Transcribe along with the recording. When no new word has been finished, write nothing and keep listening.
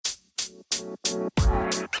What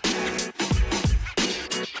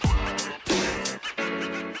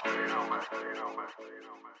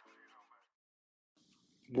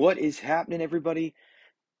is happening, everybody?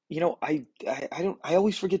 I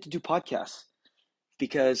always forget to do podcasts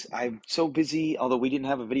because I'm so busy. Although we didn't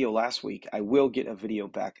have a video last week, I will get a video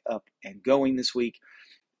back up and going this week.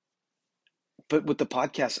 But with the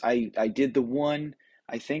podcast, I did the one.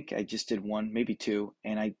 I think I just did one, maybe two,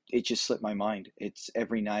 and I it just slipped my mind. It's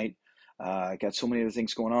every night. I got so many other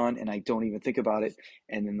things going on, and I don't even think about it.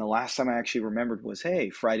 And then the last time I actually remembered was,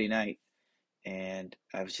 hey, Friday night, and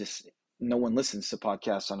I was just no one listens to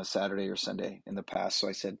podcasts on a Saturday or Sunday in the past, so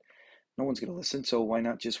I said no one's going to listen, so why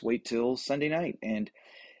not just wait till Sunday night? And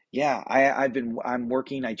yeah, I'm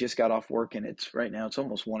working. I just got off work, and it's right now it's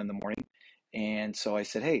almost 1 in the morning. And so I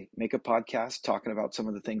said, hey, make a podcast talking about some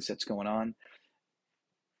of the things that's going on.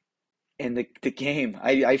 And the game,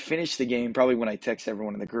 I finished the game probably when I text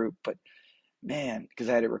everyone in the group, but man, because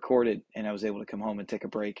I had it recorded and I was able to come home and take a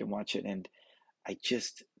break and watch it. And I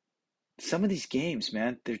just some of these games,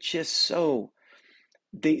 man, they're just so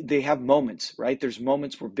they have moments, right? There's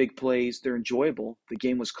moments where big plays, they're enjoyable. The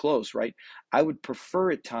game was close, right? I would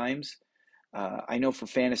prefer at times. I know for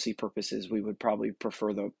fantasy purposes, we would probably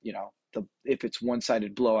prefer the if it's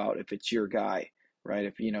one-sided blowout, if it's your guy, right?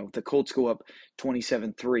 If the Colts go up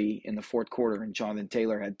 27-3 in the fourth quarter and Jonathan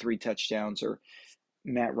Taylor had 3 touchdowns or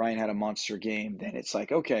Matt Ryan had a monster game, then it's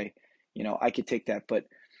like, okay, I could take that. But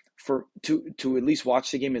for to at least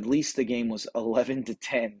watch the game, at least the game was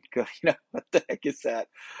 11-10. What the heck is that?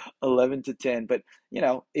 11-10. But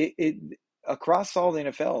it across all the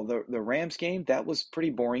NFL, the Rams game, that was pretty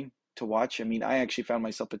boring to watch. I mean, I actually found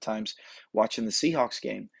myself at times watching the Seahawks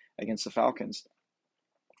game against the Falcons.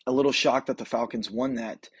 A little shocked that the Falcons won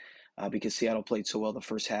that because Seattle played so well the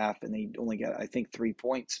first half, and they only got, I think, 3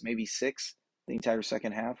 points, maybe six, the entire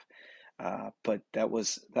second half. But that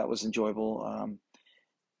was enjoyable.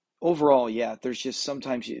 Overall, yeah, there's just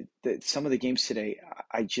sometimes some of the games today,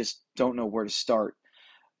 I just don't know where to start.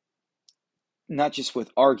 Not just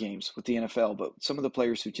with our games with the NFL, but some of the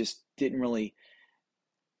players who just didn't really.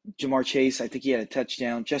 Jamar Chase, I think he had a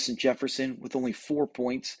touchdown. Justin Jefferson with only 4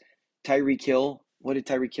 points. Tyreek Hill, what did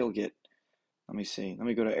Tyreek Hill get? Let me see. Let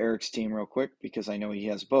me go to Eric's team real quick because I know he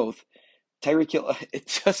has both. Tyreek Hill,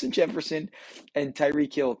 Justin Jefferson and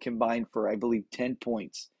Tyreek Hill combined for, I believe, 10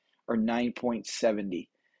 points or 9.70.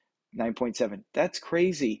 9.7. That's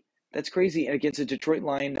crazy. That's crazy. And against a Detroit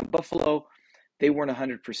Lion, Buffalo, they weren't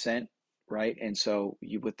 100%, right? And so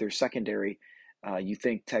with their secondary, you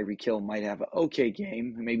think Tyreek Hill might have an okay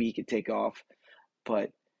game. Maybe he could take off. But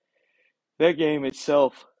that game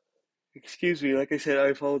itself, excuse me, like I said, I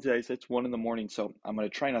apologize. It's 1 in the morning, so I'm going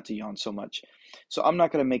to try not to yawn so much. So I'm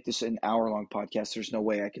not going to make this an hour-long podcast. There's no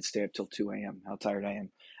way I could stay up till 2 a.m., how tired I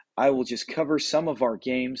am. I will just cover some of our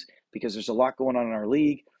games because there's a lot going on in our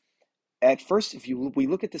league. At first, if we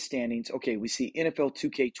look at the standings, okay, we see NFL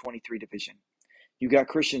 2K23 division. You got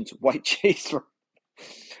Christian's White's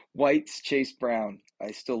Chase Brown.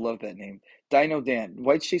 I still love that name. Dino Dan.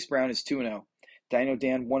 White's Chase Brown is 2-0. Dino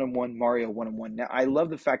Dan 1-1. Mario 1-1. Now I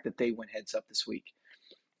love the fact that they went heads up this week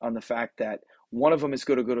on the fact that one of them is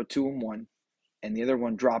going to go to 2-1, and the other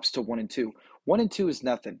one drops to 1-2. 1-2 is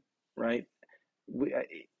nothing, right? We,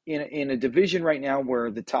 in a division right now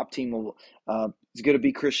where the top team is going to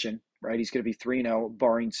be Christian, right? He's going to be 3-0,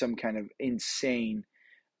 barring some kind of insane,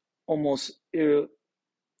 almost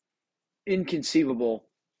inconceivable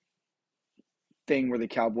thing where the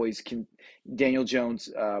Cowboys can. Daniel Jones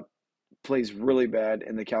plays really bad,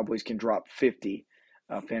 and the Cowboys can drop 50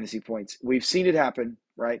 fantasy points. We've seen it happen,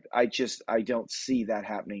 right? I don't see that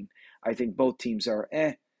happening. I think both teams are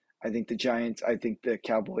eh. I think the Giants, I think the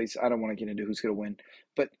Cowboys. I don't want to get into who's going to win.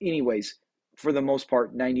 But anyways, for the most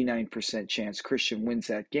part, 99% chance Christian wins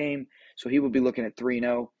that game. So he will be looking at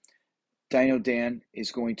 3-0. Dino Dan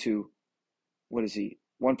is going to, what is he?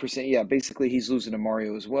 1%. Yeah, basically he's losing to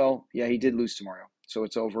Mario as well. Yeah, he did lose to Mario. So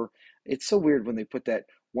it's over. It's so weird when they put that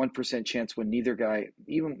 1% chance when neither guy,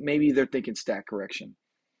 even maybe they're thinking stat correction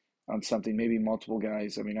on something, maybe multiple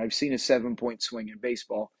guys. I mean, I've seen a 7-point swing in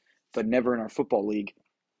baseball, but never in our football league.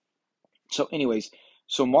 So, anyways,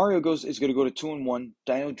 so Mario is going to go to 2-1.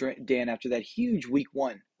 Dino Dan after that huge week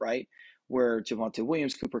 1, right, where Javonte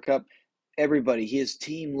Williams, Cooper Kupp, everybody, his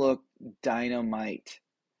team looked dynamite,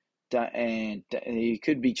 and he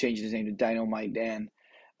could be changing his name to Dynamite Dan.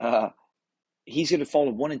 Uh, he's going to fall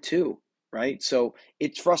to 1-2, right? So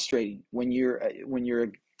it's frustrating when you're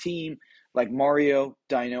a team like Mario,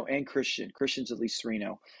 Dino, and Christian. Christian's at least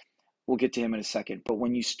 3-0. We'll get to him in a second. But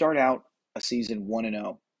when you start out a season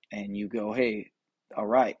 1-0 and you go, hey, all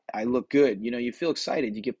right, I look good. You feel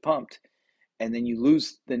excited. You get pumped. and then you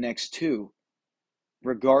lose the next two,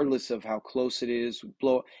 regardless of how close it is,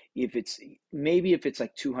 if it's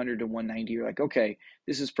like 200 to 190, you're like, okay,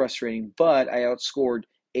 this is frustrating, but I outscored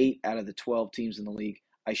 8 out of the 12 teams in the league.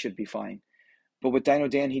 I should be fine. But with Dino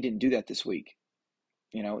Dan, he didn't do that this week.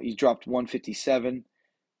 He dropped 157.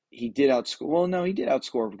 He did outscore. Well, no, he did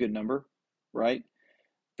outscore a good number, right?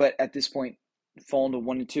 But at this point, falling to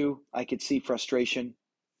 1-2, I could see frustration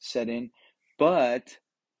set in. But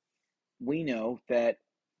we know that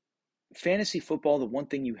fantasy football, the one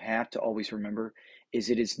thing you have to always remember is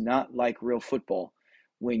it is not like real football.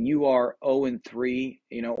 When you are 0-3,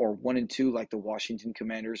 or 1-2, like the Washington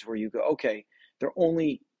Commanders, where you go, okay, their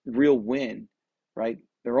only real win, right?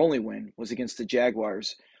 Their only win was against the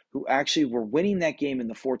Jaguars, who actually were winning that game in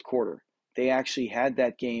the fourth quarter. They actually had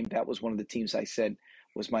that game. That was one of the teams I said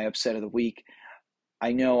was my upset of the week.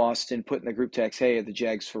 I know Austin put in the group text, hey, are the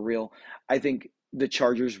Jags for real? I think the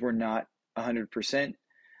Chargers were not 100%.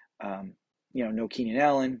 No Keenan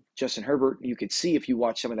Allen, Justin Herbert. You could see if you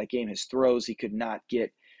watch some of that game, his throws, he could not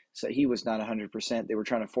get, so he was not 100%. They were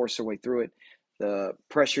trying to force their way through it. The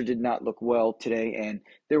pressure did not look well today, and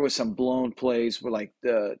there was some blown plays where, like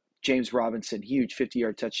the James Robinson, huge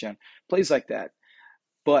 50-yard touchdown, plays like that.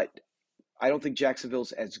 But I don't think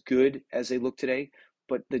Jacksonville's as good as they look today.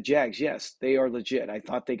 But the Jags, yes, they are legit. I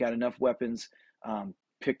thought they got enough weapons,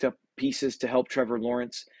 picked up pieces to help Trevor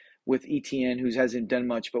Lawrence with ETN, who hasn't done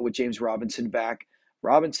much, but with James Robinson back.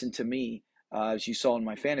 Robinson, to me, as you saw in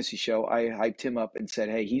my fantasy show, I hyped him up and said,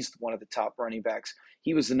 hey, he's one of the top running backs.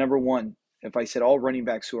 He was the number one. If I said all running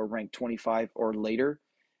backs who are ranked 25 or later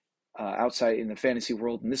outside in the fantasy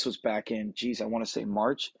world, and this was back in, I want to say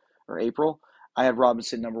March or April, I had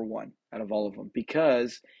Robinson number one out of all of them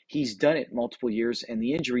because he's done it multiple years, and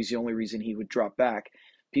the injury is the only reason he would drop back.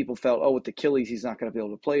 People felt, oh, with Achilles, he's not going to be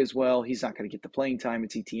able to play as well. He's not going to get the playing time.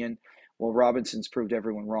 It's ETN. Well, Robinson's proved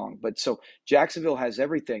everyone wrong. But so Jacksonville has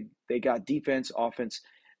everything. They got defense, offense.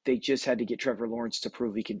 They just had to get Trevor Lawrence to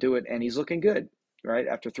prove he can do it, and he's looking good, right?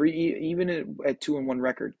 After three, even at 2-1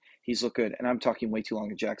 record, he's looked good. And I'm talking way too long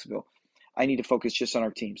to Jacksonville. I need to focus just on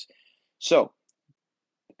our teams. So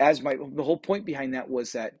the whole point behind that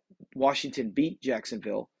was that Washington beat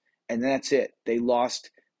Jacksonville, and that's it. They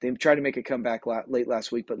lost. They tried to make a comeback late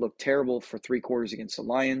last week, but looked terrible for 3 quarters against the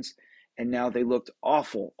Lions, and now they looked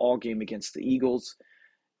awful all game against the Eagles.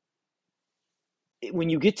 When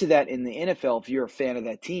you get to that in the NFL, if you're a fan of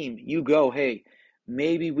that team, you go, hey,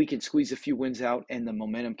 maybe we can squeeze a few wins out and the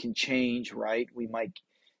momentum can change, right? We might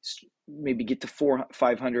maybe get to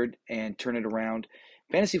 500 and turn it around.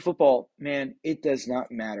 Fantasy football, man, it does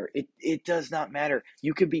not matter. It does not matter.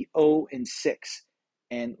 You could be 0-6,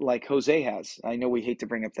 and like Jose has, I know we hate to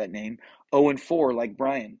bring up that name, 0-4 like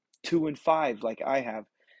Brian, 2-5 like I have.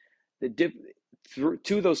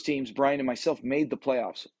 Two of those teams, Brian and myself, made the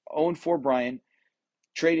playoffs. 0-4 Brian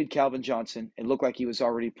traded Calvin Johnson. It looked like he was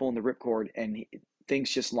already pulling the ripcord, and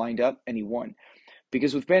things just lined up, and he won.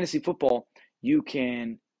 Because with fantasy football, you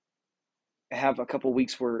can have a couple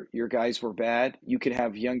weeks where your guys were bad. You could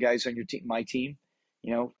have young guys on your team, my team,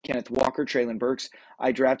 Kenneth Walker, Traylon Burks.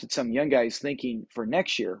 I drafted some young guys thinking for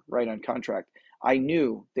next year, right, on contract. I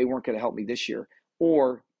knew they weren't going to help me this year.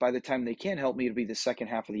 Or by the time they can help me, it'll be the second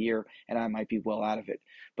half of the year, and I might be well out of it.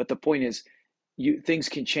 But the point is, things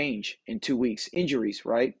can change in 2 weeks. Injuries,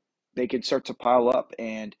 right? They could start to pile up,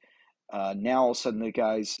 and now all of a sudden the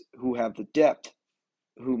guys who have the depth,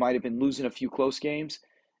 who might have been losing a few close games,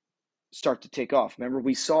 start to take off. Remember,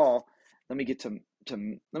 we saw. Let me get to.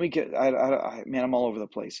 Let me get. Man, I'm all over the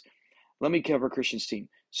place. Let me cover Christian's team.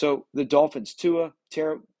 So the Dolphins, Tua,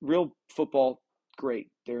 real football, great.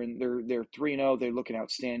 They're 3-0. They're looking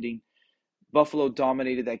outstanding. Buffalo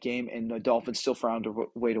dominated that game, and the Dolphins still found a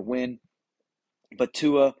way to win. But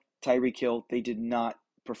Tua, Tyreek Hill, they did not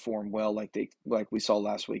perform well like we saw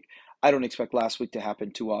last week. I don't expect last week to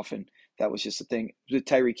happen too often. That was just a thing. With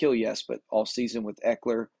Tyreek Hill, yes, but all season with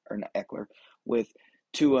with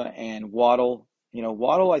Tua and Waddle.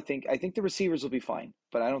 Waddle, I think the receivers will be fine,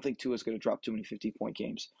 but I don't think Tua's going to drop too many 50-point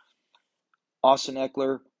games. Austin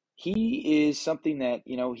Eckler, he is something that,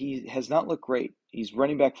 he has not looked great. He's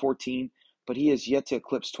running back 14, but he has yet to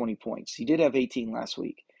eclipse 20 points. He did have 18 last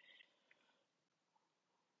week.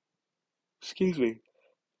 Excuse me.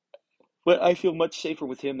 But I feel much safer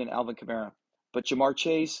with him than Alvin Kamara. But Jamar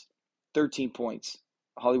Chase, 13 points.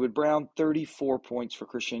 Hollywood Brown, 34 points for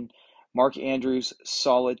Christian. Mark Andrews,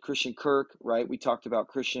 solid. Christian Kirk, right? We talked about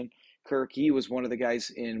Christian Kirk. He was one of the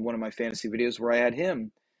guys in one of my fantasy videos where I had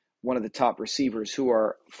him, one of the top receivers who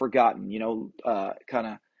are forgotten, kind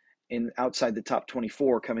of outside the top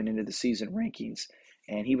 24 coming into the season rankings.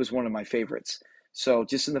 And he was one of my favorites. So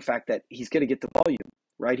just in the fact that he's going to get the volume,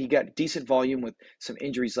 right? He got decent volume with some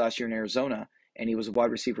injuries last year in Arizona, and he was a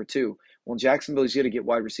wide receiver too. Well, in Jacksonville, he's going to get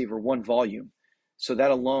wide receiver one volume. So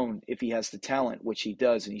that alone, if he has the talent, which he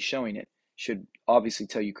does, and he's showing it, should obviously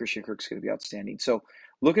tell you Christian Kirk's going to be outstanding. So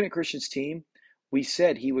looking at Christian's team, we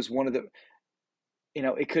said he was one of the,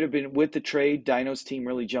 it could have been with the trade, Dino's team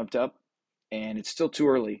really jumped up, and it's still too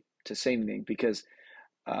early to say anything because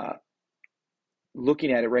uh,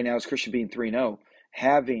 looking at it right now as Christian being 3-0,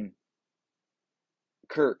 having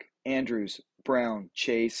Kirk, Andrews, Brown,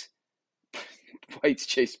 Chase, White's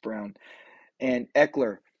Chase Brown, and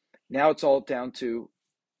Eckler. Now it's all down to,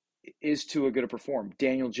 is Tua going to perform?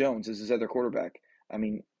 Daniel Jones is his other quarterback. I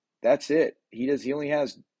mean, that's it. He only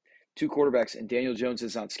has two quarterbacks, and Daniel Jones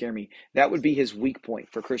does not scare me. That would be his weak point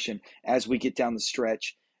for Christian as we get down the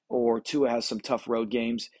stretch, or Tua has some tough road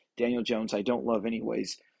games. Daniel Jones, I don't love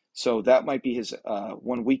anyways. So that might be his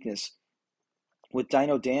one weakness. With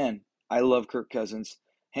Dino Dan, I love Kirk Cousins.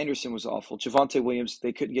 Henderson was awful. Javonte Williams,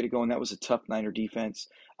 they couldn't get it going. That was a tough Niner defense.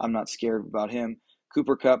 I'm not scared about him.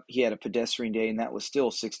 Cooper Kupp, he had a pedestrian day, and that was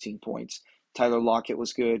still 16 points. Tyler Lockett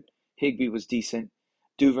was good. Higbee was decent.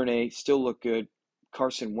 Duvernay still looked good.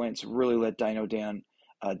 Carson Wentz really let Dino down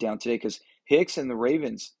today because Hicks and the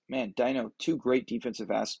Ravens, man, Dino, two great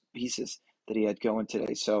defensive ass pieces that he had going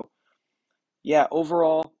today. So, yeah,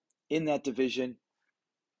 overall in that division,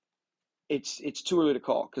 it's too early to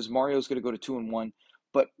call because Mario's going to go to 2-1,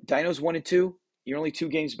 but Dino's 1-2. You're only 2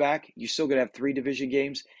 games back. You're still going to have 3 division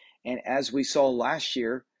games, and as we saw last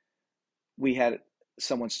year, we had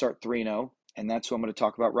someone start 3-0, and that's who I'm going to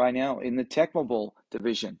talk about right now in the Tecmo Bowl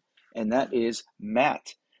division, and that is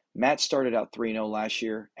Matt. Matt started out 3-0 last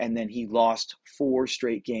year, and then he lost 4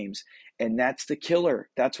 straight games, and that's the killer.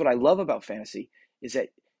 That's what I love about fantasy is that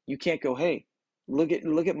you can't go, hey, look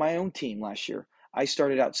at my own team last year. I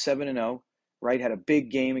started out 7-0, right? Had a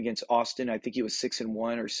big game against Austin. I think he was 6-1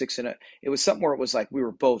 or 6-0. It was something where it was like we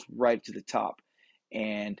were both right to the top,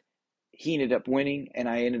 and he ended up winning, and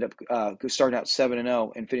I ended up starting out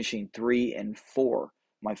 7-0 and finishing 3-4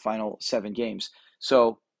 my final 7 games.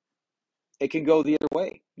 So it can go the other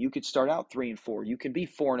way. You could start out 3-4. You can be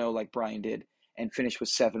 4-0 like Brian did and finish with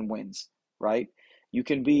 7 wins, right? You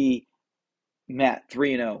can be Matt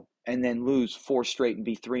 3-0 and then lose 4 straight and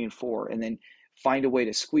be 3-4 and then find a way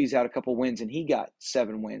to squeeze out a couple wins, and he got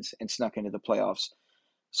 7 wins and snuck into the playoffs.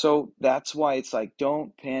 So that's why it's like,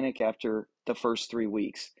 don't panic after the first 3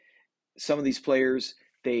 weeks. Some of these players,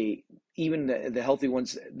 even the healthy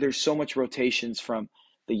ones, there's so much rotations from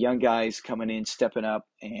the young guys coming in, stepping up,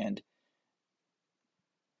 and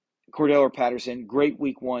Cordell Patterson, great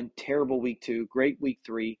week 1, terrible week 2, great week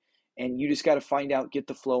 3, and you just got to find out, get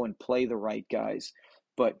the flow, and play the right guys.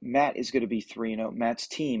 But Matt is going to be 3-0. Matt's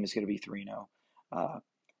team is going to be 3-0.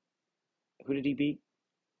 Who did he beat?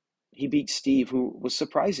 He beat Steve, who was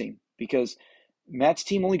surprising because Matt's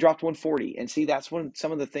team only dropped 140. And see, that's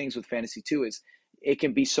some of the things with fantasy too is it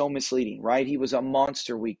can be so misleading, right? He was a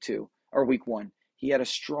monster week 2 or week 1. He had a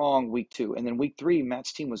strong week 2, and then week 3,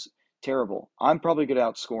 Matt's team was terrible. I'm probably going to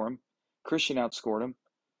outscore him. Christian outscored him.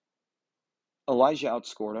 Elijah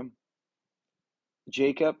outscored him.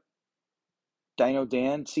 Jacob, Dino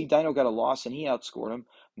Dan. See, Dino got a loss and he outscored him.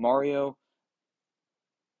 Mario,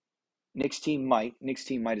 Nick's team might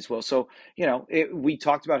as well. So, we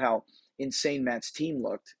talked about how insane Matt's team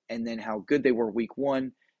looked and then how good they were week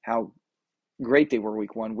 1, how great they were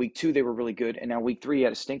week 1. Week 2, they were really good. And now week 3, he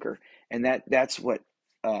had a stinker. And that's what,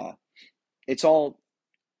 it's all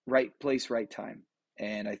right place, right time.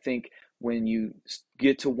 And I think when you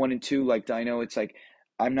get to 1-2 like Dino, it's like,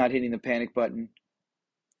 I'm not hitting the panic button.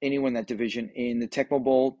 Anyone in that division, in the Tecmo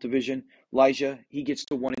Bowl division, Elijah, he gets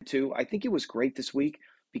to 1-2. I think it was great this week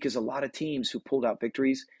because a lot of teams who pulled out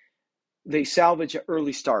victories, they salvage an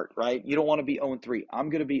early start, right? You don't want to be 0-3. I'm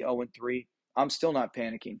going to be 0-3. I'm still not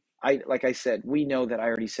panicking. Like I said, we know that I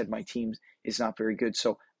already said my team is not very good,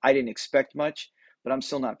 so I didn't expect much, but I'm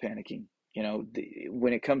still not panicking.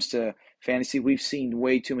 When it comes to fantasy, we've seen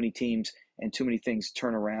way too many teams and too many things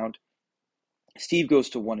turn around. Steve goes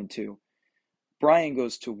to 1-2. Brian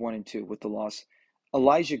goes to 1-2 with the loss.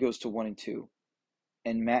 Elijah goes to 1-2,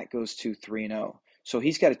 and Matt goes to 3-0. So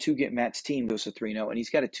he's got a 2-game. Matt's team goes to 3-0, and he's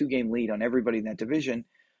got a 2-game lead on everybody in that division.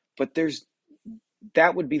 But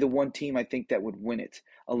that would be the one team I think that would win it.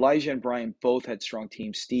 Elijah and Brian both had strong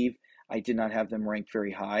teams. Steve, I did not have them ranked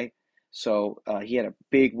very high. So he had a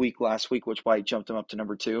big week last week, which why I jumped him up to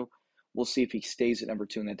number 2. We'll see if he stays at number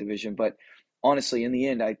 2 in that division. But honestly, in the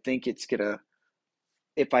end, I think it's going to,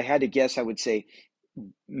 if I had to guess, I would say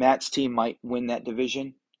Matt's team might win that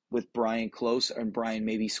division with Brian close and Brian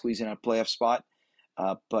maybe squeezing a playoff spot.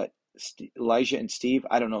 But Elijah and Steve,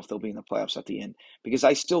 I don't know if they'll be in the playoffs at the end because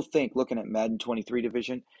I still think looking at Madden 23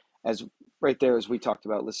 division as right there as we talked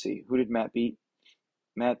about. Let's see, who did Matt beat?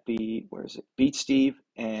 Matt beat where is it? Beat Steve,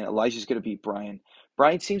 and Elijah's going to beat Brian.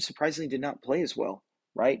 Brian seems surprisingly did not play as well,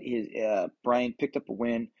 right? Brian picked up a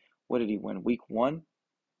win. What did he win? Week 1.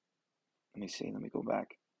 Let me see. Let me go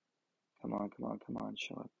back. Come on, come on, come on,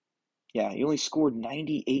 show up. Yeah, he only scored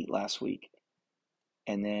 98 last week.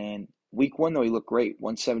 And then week 1, though, he looked great.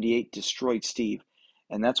 178, destroyed Steve.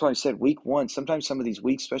 And that's why I said week 1, sometimes some of these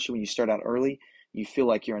weeks, especially when you start out early, you feel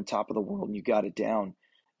like you're on top of the world and you got it down,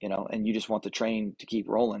 and you just want the train to keep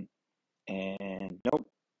rolling. And nope,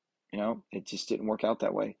 it just didn't work out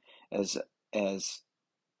that way. As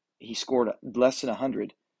he scored less than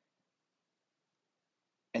 100.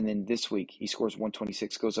 And then this week, he scores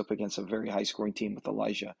 126, goes up against a very high scoring team with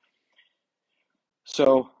Elijah.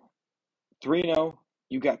 So 3-0,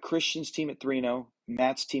 you got Christian's team at 3-0,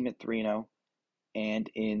 Matt's team at 3-0, and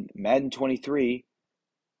in Madden 23,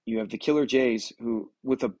 you have the Killer Jays who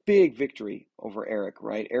with a big victory over Eric,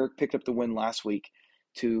 right? Eric picked up the win last week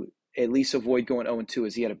to at least avoid going 0-2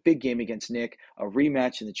 as he had a big game against Nick, a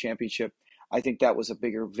rematch in the championship. I think that was a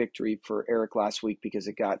bigger victory for Eric last week because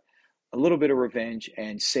it got a little bit of revenge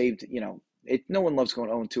and saved, no one loves going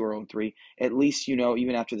 0-2 or 0-3. At least,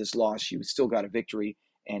 even after this loss, you still got a victory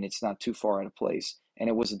and it's not too far out of place. And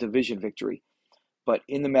it was a division victory. But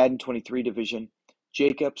in the Madden 23 division,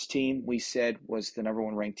 Jacob's team, we said, was the number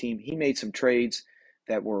 1 ranked team. He made some trades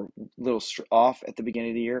that were a little off at the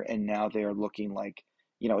beginning of the year, and now they're looking like,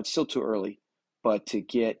 it's still too early. But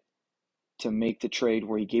to make the trade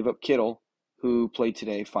where he gave up Kittle, who played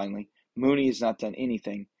today finally. Mooney has not done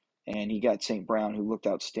anything, and he got St. Brown, who looked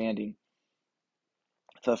outstanding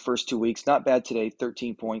the first 2 weeks. Not bad today,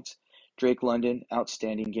 13 points. Drake London,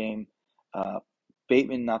 outstanding game. Uh,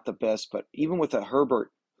 Bateman, not the best, but even with a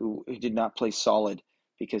Herbert, who did not play solid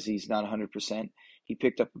because he's not 100%, he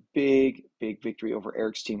picked up a big, big victory over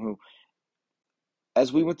Eric's team, who,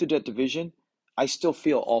 as we went through that division, I still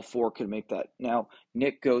feel all 4 could make that. Now,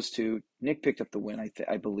 Nick picked up the win,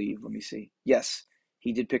 I believe. Let me see. Yes,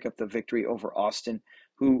 he did pick up the victory over Austin,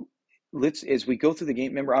 who, as we go through the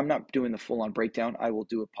game, remember, I'm not doing the full-on breakdown. I will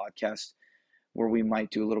do a podcast where we might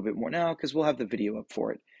do a little bit more now because we'll have the video up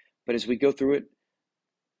for it. But as we go through it,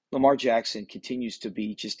 Lamar Jackson continues to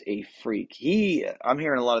be just a freak. I'm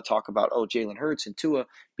hearing a lot of talk about, Jalen Hurts and Tua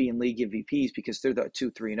being league MVPs because they're the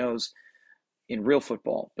 2, 3-0s in real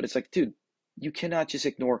football. But it's like, dude, you cannot just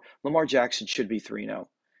ignore Lamar Jackson should be 3-0.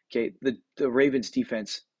 Okay, the Ravens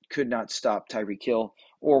defense could not stop Tyreek Hill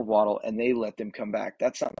or Waddle, and they let them come back.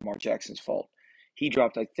 That's not Lamar Jackson's fault. He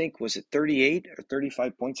dropped, I think, was it 38 or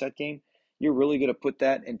 35 points that game? You're really going to put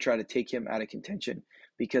that and try to take him out of contention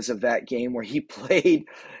because of that game where he played.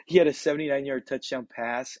 He had a 79-yard touchdown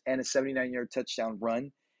pass and a 79-yard touchdown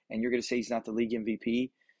run, and you're going to say he's not the league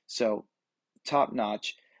MVP? So, top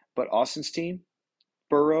notch. But Austin's team,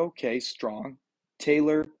 Burrow, okay, strong.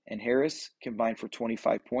 Taylor and Harris combined for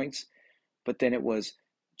 25 points. But then it was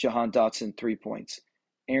Jahan Dotson, 3 points.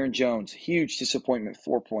 Aaron Jones, huge disappointment,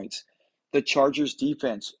 4 points. The Chargers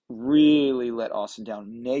defense really let Austin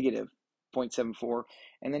down, negative 0.74.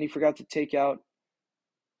 And then he forgot to take out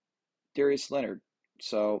Darius Leonard.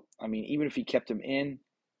 So, I mean, even if he kept him in,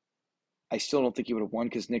 I still don't think he would have won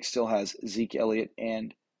because Nick still has Zeke Elliott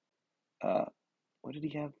and what did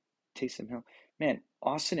he have? Taysom Hill. Man,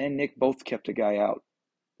 Austin and Nick both kept a guy out.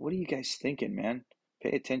 What are you guys thinking, man?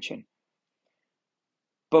 Pay attention.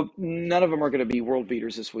 But none of them are going to be world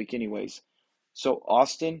beaters this week, anyways. So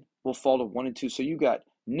Austin will fall to 1-2. So you got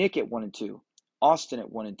Nick at 1-2, Austin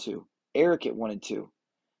at 1-2, Eric at 1-2.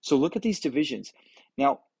 So look at these divisions.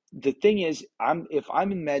 Now, the thing is, if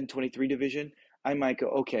I'm in Madden 23 division, I might go,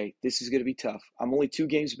 okay, this is going to be tough. I'm only 2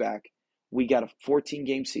 games back. We got a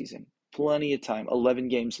 14-game season. Plenty of time. 11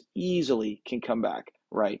 games easily can come back,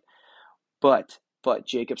 right? But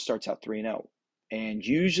Jacob starts out 3-0. And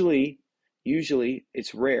usually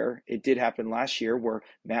it's rare. It did happen last year where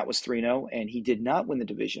Matt was 3-0 and he did not win the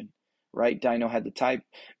division, right? Matt had the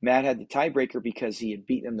tiebreaker because he had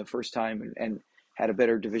beaten him the first time and had a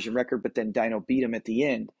better division record, but then Dino beat him at the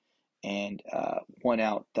end and won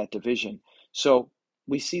out that division. So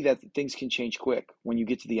we see that things can change quick when you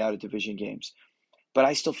get to the out of division games. But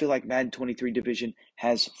I still feel like Madden 23 division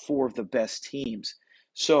has 4 of the best teams.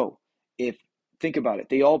 So think about it,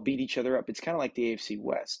 they all beat each other up. It's kind of like the AFC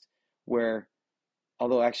West, where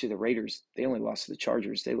although actually the Raiders, they only lost to the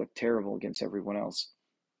Chargers. They look terrible against everyone else.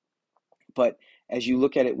 But as you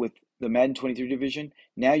look at it with the Madden 23 division,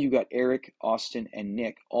 now you got Eric, Austin, and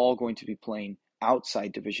Nick all going to be playing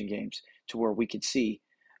outside division games to where we could see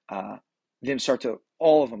them start to,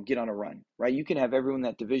 all of them get on a run, right? You can have everyone in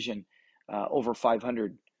that division over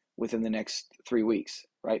 500 within the next 3 weeks,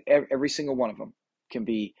 right? Every single one of them can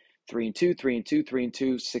be 3-2, 3-2,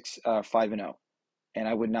 3-2, 5-0, and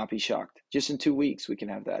I would not be shocked. Just in 2 weeks, we can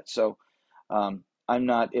have that. So I'm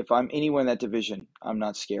not. If I'm anyone in that division, I'm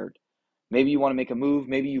not scared. Maybe you want to make a move.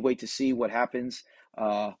 Maybe you wait to see what happens.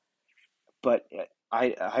 But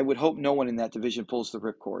I would hope no one in that division pulls the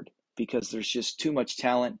ripcord because there's just too much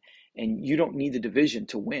talent, and you don't need the division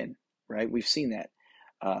to win, right? We've seen that.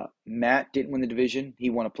 Matt didn't win the division. He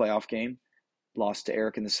won a playoff game, lost to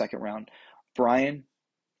Eric in the second round. Brian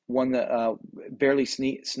won the barely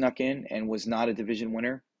snuck in and was not a division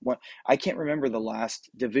winner. I can't remember the last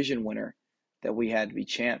division winner that we had to be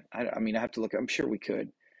champ. I mean, I have to look. I'm sure we could.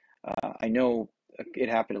 I know it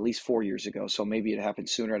happened at least 4 years ago, so maybe it happened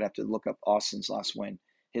sooner. I'd have to look up Austin's last win,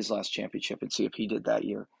 his last championship, and see if he did that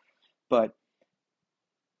year. But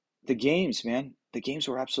the games, man, the games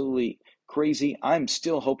were absolutely crazy. I'm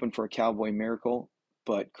still hoping for a Cowboy miracle,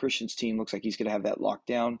 but Christian's team looks like he's going to have that locked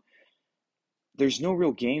down. There's no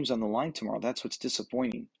real games on the line tomorrow. That's what's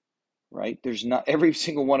disappointing, right? There's not every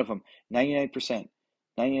single one of them. 99%,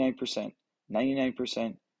 99%,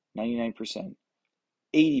 99%, 99%,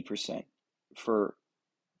 80% for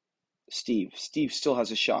Steve. Steve still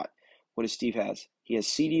has a shot. What does Steve has? He has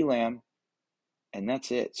CeeDee Lamb, and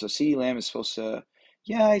that's it. So CeeDee Lamb is supposed to,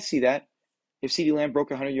 yeah, I see that. If CeeDee Lamb broke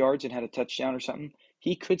 100 yards and had a touchdown or something,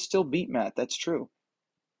 he could still beat Matt. That's true.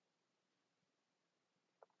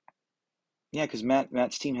 Yeah, because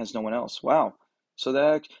Matt's team has no one else. Wow.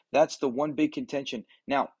 So that's the one big contention.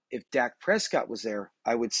 Now, if Dak Prescott was there,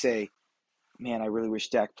 I would say, man, I really wish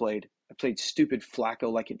Dak played. I played stupid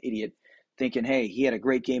Flacco like an idiot, thinking, hey, he had a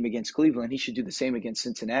great game against Cleveland. He should do the same against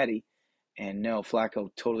Cincinnati. And no, Flacco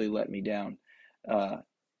totally let me down. Uh,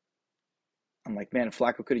 I'm like, man, if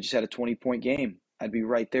Flacco could have just had a 20-point game, I'd be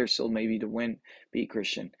right there still maybe to beat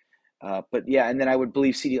Christian. But yeah, and then I would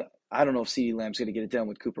believe I don't know if CeeDee Lamb's going to get it done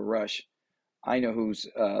with Cooper Rush. I know who's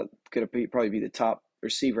going to probably be the top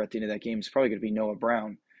receiver at the end of that game. It's probably going to be Noah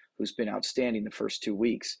Brown, who's been outstanding the first 2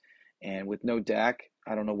 weeks. And with no Dak,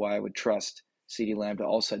 I don't know why I would trust CeeDee Lamb to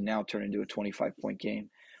all of a sudden now turn into a 25-point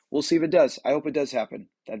game. We'll see if it does. I hope it does happen.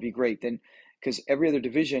 That'd be great. Then, because every other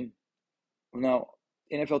division, now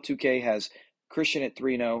NFL 2K has Christian at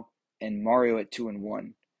 3-0 and Mario at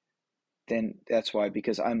 2-1. Then that's why,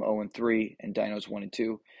 because I'm 0-3 and Dino's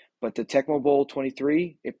 1-2. But the Tecmo Bowl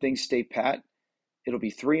 23, if things stay pat, it'll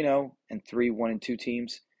be 3-0 and 3 1-2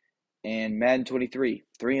 teams. And Madden 23,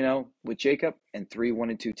 3-0 with Jacob and 3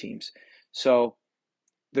 1-2 teams. So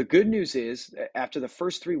the good news is after the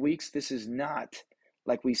first 3 weeks, this is not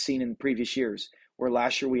like we've seen in previous years, where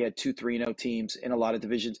last year we had 2 3-0 teams in a lot of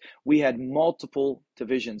divisions. We had multiple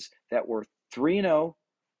divisions that were 3-0.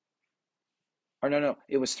 Or no,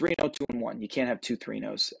 it was 3-0, 2-1. You can't have 2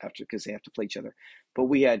 3-0s after, because they have to play each other. But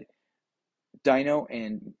we had Dino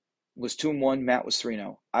and was 2-1. Matt was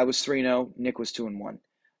 3-0. I was 3-0. Nick was 2-1.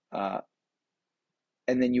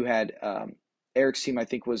 And then you had Eric's team, I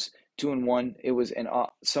think, was 2-1. It was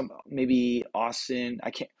some maybe Austin. I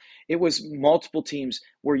can't. It was multiple teams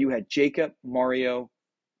where you had Jacob, Mario,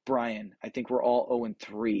 Brian. I think we're all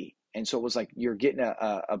 0-3, and so it was like you're getting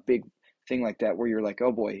a big thing like that where you're like,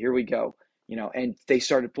 oh boy, here we go, And they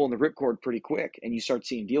started pulling the ripcord pretty quick, and you start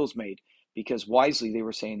seeing deals made because wisely they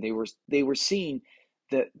were saying they were seeing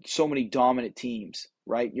that so many dominant teams,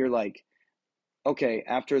 right? You're like, okay,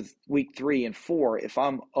 after week 3 and 4, if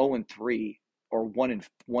I'm 0-3 or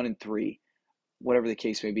 1-3, whatever the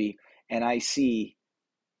case may be, and I see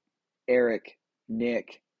Eric,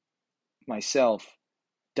 Nick, myself,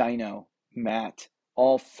 Dino, Matt,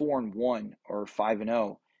 all 4-1 or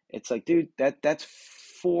 5-0, it's like, dude, that's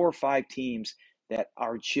 4 or 5 teams that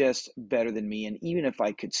are just better than me. And even if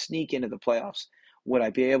I could sneak into the playoffs, would I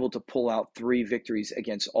be able to pull out 3 victories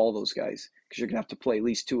against all those guys? Because you're gonna have to play at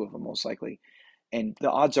least 2 of them most likely. And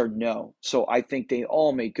the odds are no. So I think they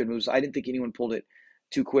all made good moves. I didn't think anyone pulled it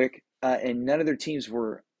too quick. And none of their teams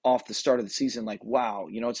were off the start of the season like, wow.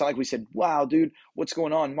 It's not like we said, wow, dude, what's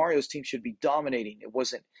going on? Mario's team should be dominating. It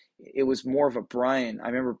wasn't. It was more of a Brian. I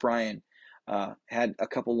remember Brian had a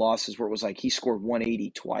couple losses where it was like he scored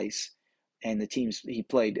 180 twice, and the teams he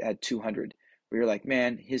played had 200. Where you're like,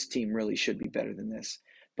 man, his team really should be better than this.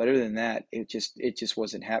 But other than that, it just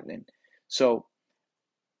wasn't happening. So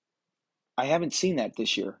I haven't seen that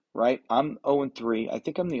this year, right? I'm 0-3. I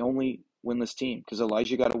think I'm the only winless team because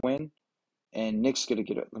Elijah got a win and Nick's going to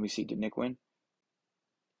get it. Let me see. Did Nick win?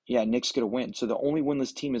 Yeah, Nick's going to win. So the only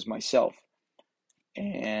winless team is myself.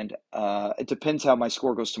 And it depends how my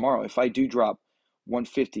score goes tomorrow. If I do drop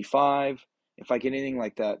 155, if I get anything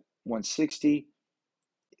like that, 160.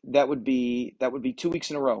 That would be 2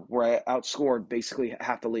 weeks in a row where I outscored basically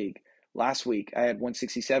half the league. Last week I had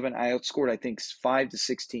 167. I outscored I think 5 to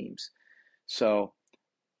 6 teams. So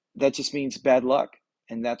that just means bad luck,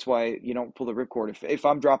 and that's why you don't pull the ripcord. If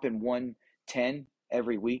I'm dropping 110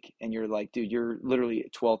 every week, and you're like, dude, you're literally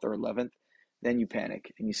 12th or 11th, then you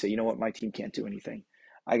panic and you say, you know what, my team can't do anything.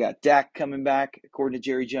 I got Dak coming back, according to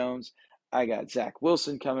Jerry Jones. I got Zach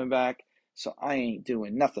Wilson coming back, so I ain't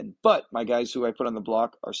doing nothing. But my guys who I put on the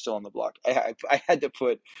block are still on the block. I had to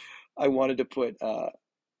put. I wanted to put.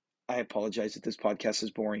 I apologize if this podcast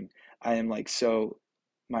is boring. I am like so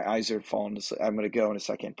my eyes are falling asleep. I'm going to go in a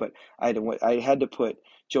second, but I had to put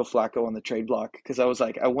Joe Flacco on the trade block because I was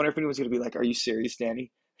like, I wonder if anyone's going to be like, "Are you serious,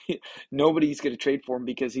 Danny?" Nobody's going to trade for him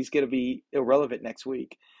because he's going to be irrelevant next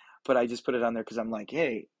week. But I just put it on there because I'm like,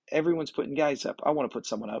 hey, everyone's putting guys up. I want to put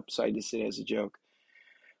someone up, so I just did it as a joke.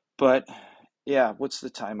 But yeah, what's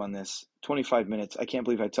the time on this? 25 minutes. I can't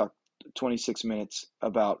believe I talked 26 minutes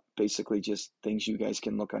about basically just things you guys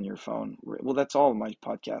can look on your phone. Well, that's all of my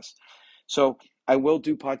podcasts. So I will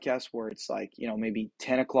do podcasts where it's like, maybe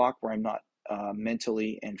 10 o'clock where I'm not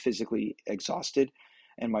mentally and physically exhausted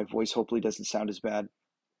and my voice hopefully doesn't sound as bad.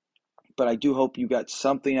 But I do hope you got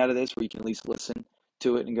something out of this where you can at least listen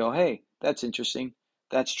to it and go, hey, that's interesting.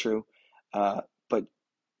 That's true. But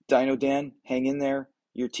Dino Dan, hang in there.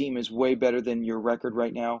 Your team is way better than your record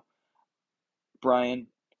right now. Brian,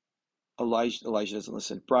 Elijah doesn't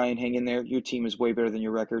listen. Brian, hang in there. Your team is way better than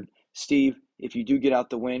your record. Steve, if you do get out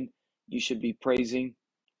the win, you should be praising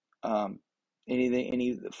um,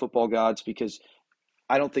 any of the football gods because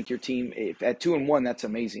I don't think your team, if at 2-1, that's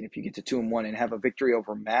amazing. If you get to 2-1 and have a victory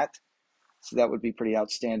over Matt, so that would be pretty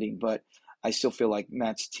outstanding. But I still feel like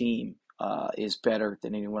Matt's team is better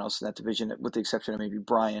than anyone else in that division, with the exception of maybe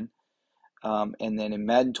Brian. And then in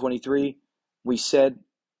Madden 23, we said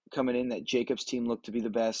coming in that Jacob's team looked to be the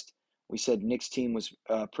best. We said Nick's team was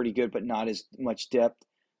pretty good, but not as much depth.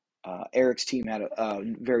 Eric's team had a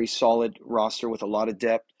very solid roster with a lot of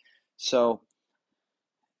depth. So,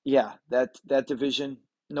 yeah, that division,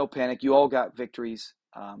 no panic. You all got victories.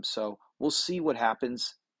 So we'll see what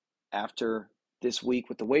happens after this week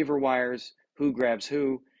with the waiver wires, who grabs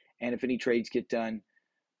who, and if any trades get done.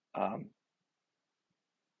 Um,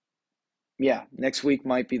 Yeah, next week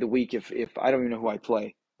might be the week if I don't even know who I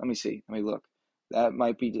play. Let me see. Let me look. That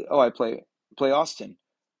might be I play Austin.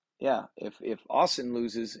 Yeah, if Austin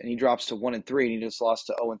loses and he drops to 1-3 and he just lost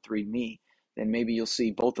to 0-3 me, then maybe you'll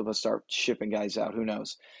see both of us start shipping guys out. Who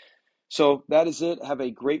knows? So that is it. Have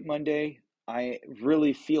a great Monday. I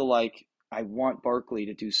really feel like I want Barkley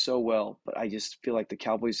to do so well, but I just feel like the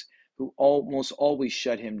Cowboys, who almost always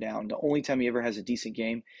shut him down. The only time he ever has a decent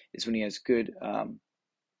game is when he has good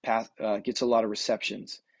gets a lot of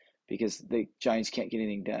receptions because the Giants can't get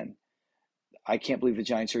anything done. I can't believe the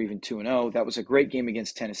Giants are even 2-0. That was a great game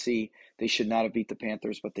against Tennessee. They should not have beat the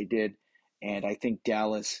Panthers, but they did. And I think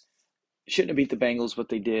Dallas shouldn't have beat the Bengals, but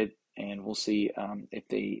they did. And we'll see if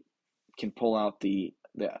they can pull out the.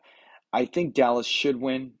 I think Dallas should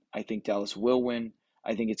win. I think Dallas will win.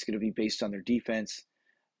 I think it's going to be based on their defense.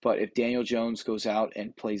 But if Daniel Jones goes out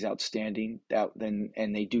and plays outstanding, then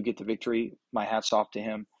and they do get the victory, my hat's off to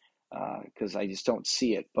him because I just don't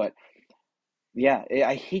see it. But yeah,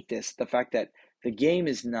 I hate the fact that the game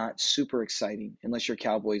is not super exciting unless you're a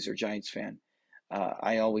Cowboys or Giants fan.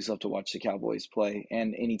 I always love to watch the Cowboys play,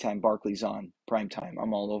 and anytime Barkley's on prime time,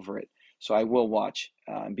 I'm all over it. So I will watch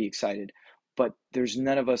and be excited. But there's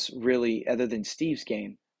none of us really, other than Steve's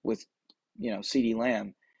game with, CeeDee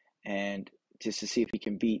Lamb, and just to see if he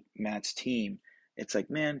can beat Matt's team. It's like,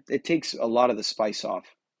 man, it takes a lot of the spice off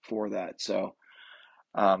for that. So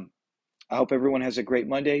um, I hope everyone has a great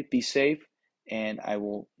Monday. Be safe. And I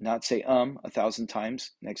will not say 1,000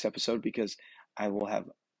 times next episode because I will have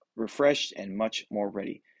refreshed and much more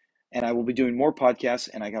ready. And I will be doing more podcasts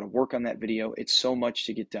and I got to work on that video. It's so much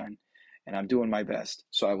to get done and I'm doing my best.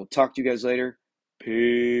 So I will talk to you guys later.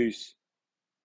 Peace.